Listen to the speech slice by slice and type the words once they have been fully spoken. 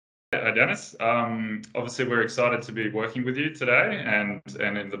Dennis. Obviously, we're excited to be working with you today and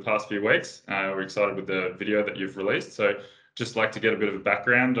in the past few weeks. We're excited with the video that you've released. So just like to get a bit of a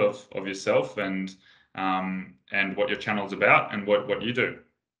background of yourself and what your channel's about and what you do.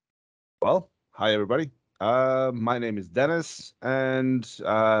 Well, hi everybody. My name is Dennis, and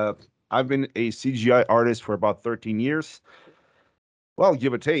I've been a CGI artist for about 13 years. Well,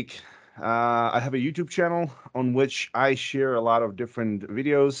 give or take. I have a YouTube channel on which I share a lot of different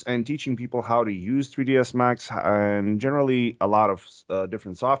videos and teaching people how to use 3ds Max and generally a lot of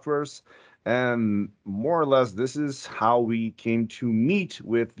different softwares. And more or less, this is how we came to meet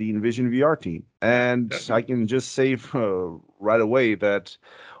with the Envision VR team. Yeah, And I definitely. can just say right away that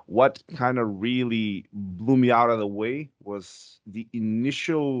what kind of really blew me out of the way was the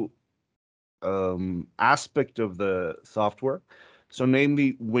initial aspect of the software. So,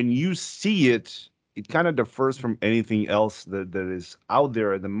 namely, when you see it, it kind of differs from anything else that is out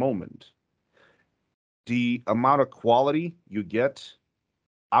there at the moment. The amount of quality you get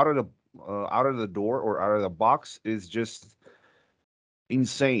out of the door or out of the box is just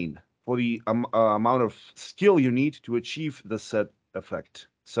insane for the amount of skill you need to achieve the set effect.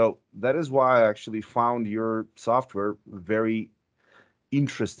 So that is why I actually found your software very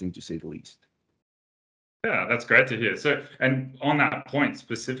interesting, to say the least. Yeah, that's great to hear. So, and on that point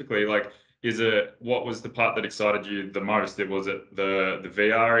specifically, like, what was the part that excited you the most? Was it the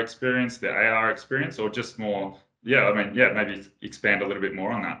VR experience, the AR experience, or just more? Yeah, I mean, yeah, maybe expand a little bit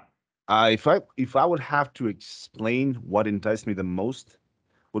more on that. If I would have to explain what enticed me the most,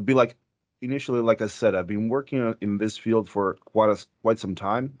 would be like initially, like I said, I've been working in this field for quite some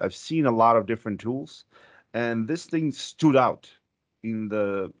time. I've seen a lot of different tools, and this thing stood out in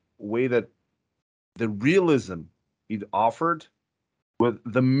the way that the realism it offered with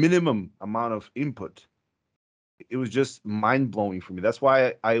the minimum amount of input. It was just mind blowing for me. That's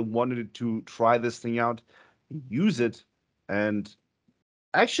why I wanted to try this thing out, use it, and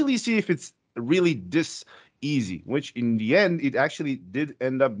actually see if it's really this easy, which in the end, it actually did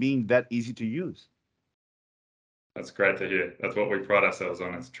end up being that easy to use. That's great to hear. That's what we pride ourselves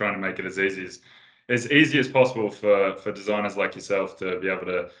on. Is trying to make it as easy as possible for designers like yourself to be able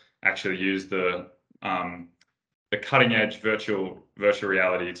to actually use um, the cutting edge virtual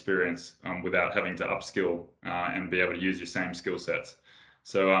reality experience without having to upskill and be able to use your same skill sets.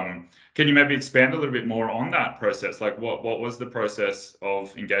 So, can you maybe expand a little bit more on that process? Like, what was the process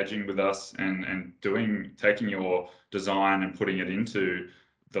of engaging with us and taking your design and putting it into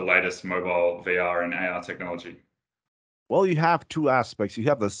the latest mobile VR and AR technology? Well, you have two aspects. You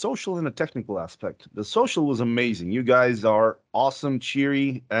have the social and the technical aspect. The social was amazing. You guys are awesome,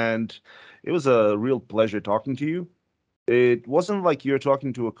 cheery, and it was a real pleasure talking to you. It wasn't like you're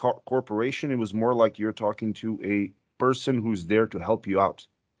talking to a corporation, it was more like you're talking to a person who's there to help you out.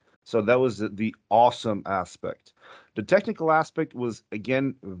 So that was the awesome aspect. The technical aspect was,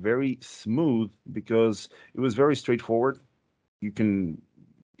 again, very smooth because it was very straightforward. You can,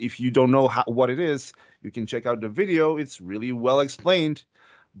 if you don't know what it is, you can check out the video. It's really well explained.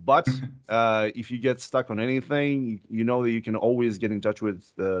 But if you get stuck on anything, you know that you can always get in touch with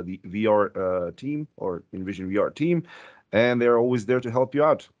the VR team or Envision VR team, and they're always there to help you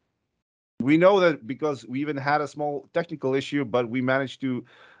out. We know that because we even had a small technical issue, but we managed to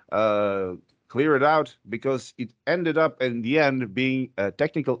uh, clear it out because it ended up in the end being a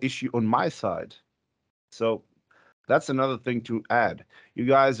technical issue on my side. So that's another thing to add. You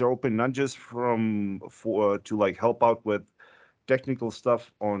guys are open not just from for to like help out with technical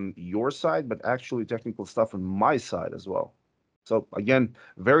stuff on your side, but actually technical stuff on my side as well. So again,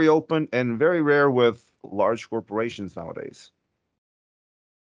 very open and very rare with large corporations nowadays.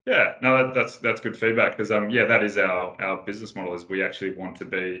 Yeah, no, that's good feedback because yeah, that is our business model is we actually want to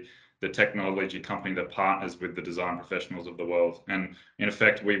be the technology company that partners with the design professionals of the world, and in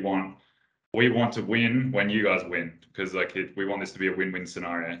effect, we want to win when you guys win because we want this to be a win-win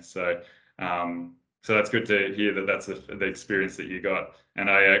scenario. So that's good to hear that that's the experience that you got, and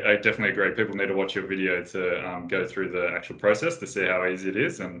I definitely agree. People need to watch your video to go through the actual process to see how easy it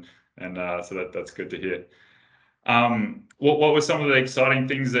is, and so that's good to hear. What were some of the exciting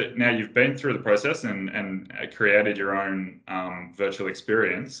things that now you've been through the process and created your own virtual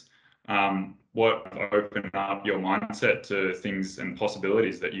experience? What opened up your mindset to things and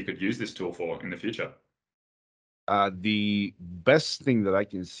possibilities that you could use this tool for in the future? The best thing that I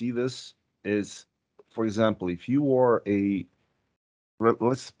can see this is, for example, if you are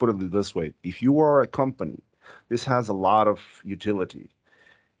let's put it this way, if you are a company, this has a lot of utility.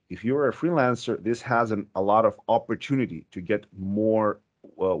 If you're a freelancer, this has a lot of opportunity to get more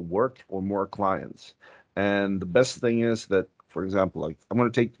work or more clients. And the best thing is that For example, like I'm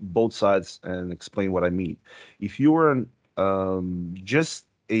going to take both sides and explain what I mean. If you're just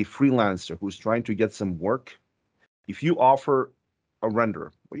a freelancer who's trying to get some work, if you offer a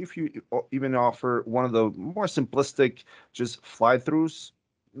render, or if you even offer one of the more simplistic, just fly throughs,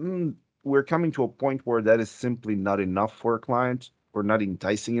 mm, we're coming to a point where that is simply not enough for a client or not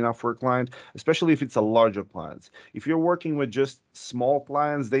enticing enough for a client, especially if it's a larger client. If you're working with just small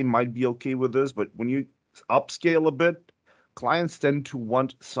clients, they might be okay with this, but when you upscale a bit, clients tend to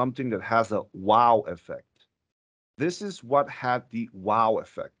want something that has a wow effect. This is what had the wow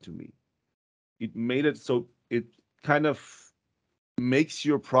effect to me. It made it so it kind of makes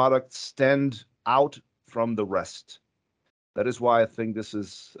your product stand out from the rest. That is why I think this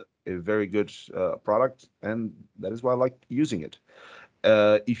is a very good product, and that is why I like using it.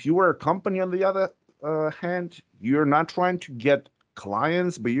 If you were a company, on the other hand, you're not trying to get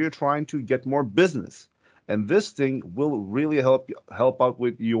clients, but you're trying to get more business. And this thing will really help out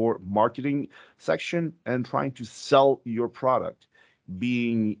with your marketing section and trying to sell your product,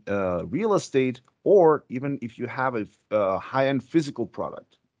 being real estate, or even if you have a high-end physical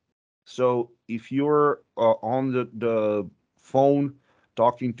product. So if you're on the phone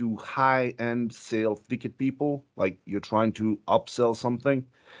talking to high-end sale ticket people, like you're trying to upsell something,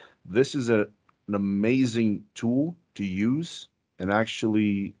 this is an amazing tool to use and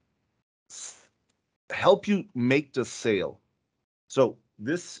actually s- help you make the sale. So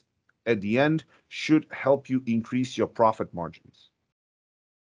this, at the end, should help you increase your profit margins.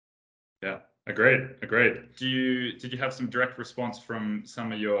 Yeah, agreed. Did you have some direct response from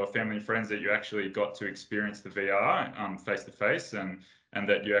some of your family and friends that you actually got to experience the VR face to face, and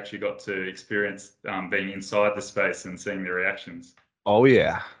that you actually got to experience being inside the space and seeing the reactions? Oh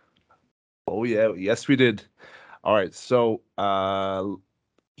yeah. Oh yeah. Yes, we did. All right. So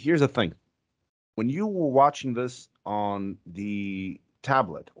here's the thing. When you were watching this on the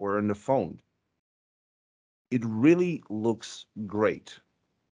tablet or on the phone, it really looks great.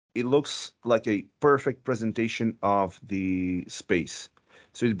 It looks like a perfect presentation of the space.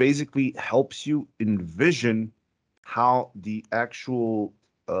 So it basically helps you envision how the actual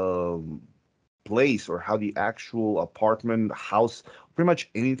um, place or how the actual apartment, house, pretty much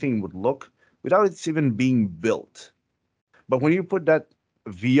anything would look without it's even being built. But when you put that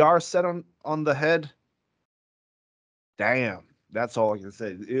VR set on the head, damn, that's all I can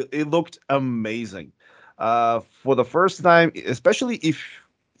say. It looked amazing. For the first time, especially if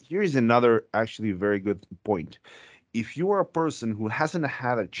here's another actually very good point. If you are a person who hasn't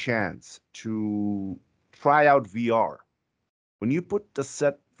had a chance to try out VR, when you put the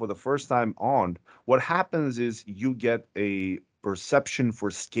set for the first time on, what happens is you get a perception for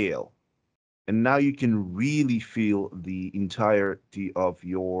scale. And now you can really feel the entirety of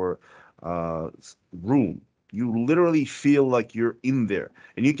your room. You literally feel like you're in there,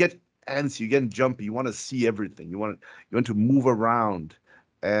 and you get antsy, you get jumpy. You want to see everything. You want to move around,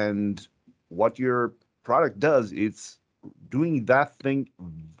 and what your product does, it's doing that thing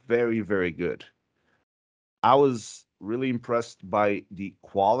very, very good. I was really impressed by the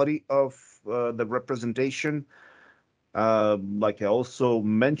quality of the representation. Like I also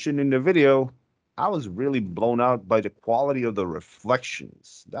mentioned in the video, I was really blown out by the quality of the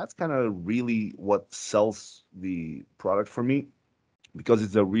reflections. That's kind of really what sells the product for me because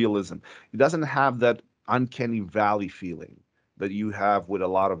it's a realism. It doesn't have that uncanny valley feeling that you have with a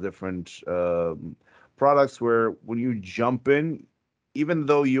lot of different products where when you jump in, even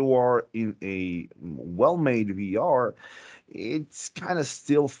though you are in a well-made VR, it's kind of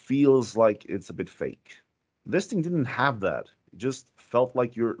still feels like it's a bit fake. This thing didn't have that. It just felt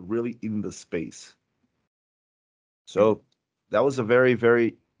like you're really in the space. Hmm. So that was a very,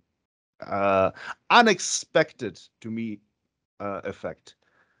 very uh, unexpected to me effect.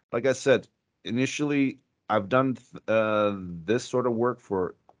 Like I said, initially, I've done this sort of work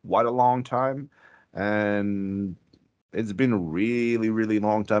for quite a long time, and it's been a really, really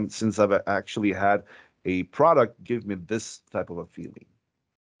long time since I've actually had a product give me this type of a feeling,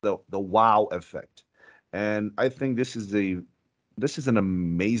 the wow effect. And I think this is an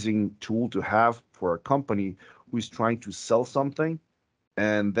amazing tool to have for a company who is trying to sell something,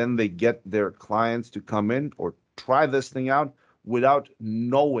 and then they get their clients to come in or try this thing out without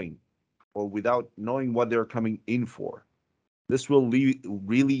knowing or without knowing what they're coming in for. This will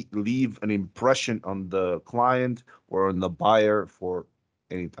really leave an impression on the client or on the buyer for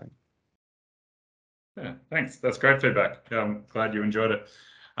anything. Yeah, thanks. That's great feedback. Yeah, I'm glad you enjoyed it.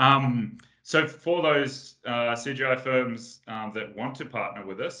 So for those CGI firms that want to partner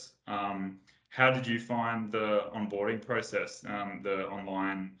with us, how did you find the onboarding process, the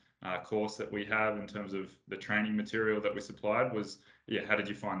online course that we have in terms of the training material that we supplied was, yeah, how did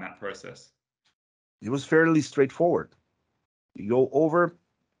you find that process? It was fairly straightforward. You go over,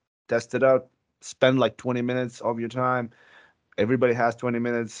 test it out, spend like 20 minutes of your time. Everybody has 20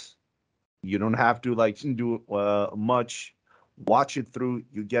 minutes. You don't have to like do much. Watch it through.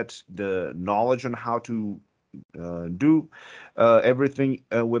 You get the knowledge on how to do everything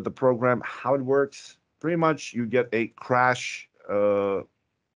with the program, how it works. Pretty much, you get a crash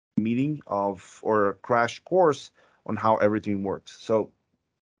meeting of or a crash course on how everything works. So,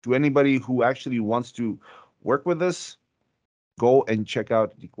 to anybody who actually wants to work with this, go and check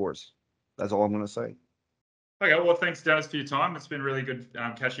out the course. That's all I'm going to say. Okay, well, thanks, Dennis, for your time. It's been really good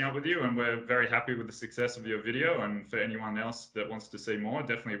catching up with you, and we're very happy with the success of your video. And for anyone else that wants to see more,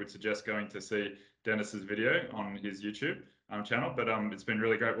 definitely would suggest going to see Dennis's video on his YouTube channel. But it's been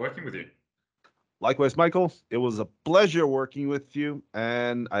really great working with you. Likewise, Michael, it was a pleasure working with you,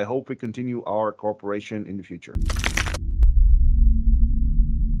 and I hope we continue our cooperation in the future.